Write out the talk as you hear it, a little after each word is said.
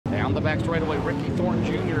Down the back straightaway, Ricky Thornton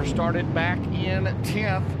Jr. started back in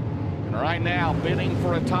 10th. And right now, bidding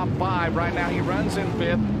for a top 5. Right now, he runs in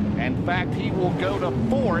 5th. In fact, he will go to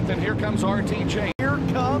 4th. And here comes RTJ. Here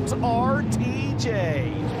comes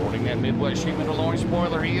RTJ. Sporting that Midwest Sheepman DeLorean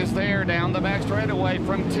spoiler. He is there down the back straightaway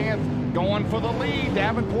from 10th. Going for the lead.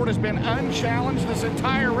 Davenport has been unchallenged this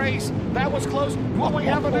entire race. That was close. Will we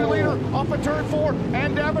have a new leader off of turn 4?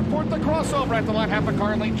 And Davenport the crossover at the line. Half a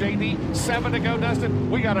car lead. JD, 7 to go,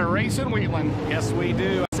 Dustin. We got a race in Wheatland. Yes, we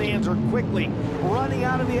do. Sands are quickly running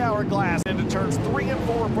out of the hourglass into turns 3 and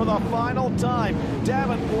 4 for the final time.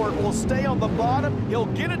 Davenport will stay on the bottom. He'll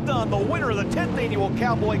get it done. The winner of the 10th Annual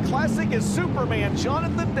Cowboy Classic is Superman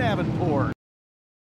Jonathan Davenport.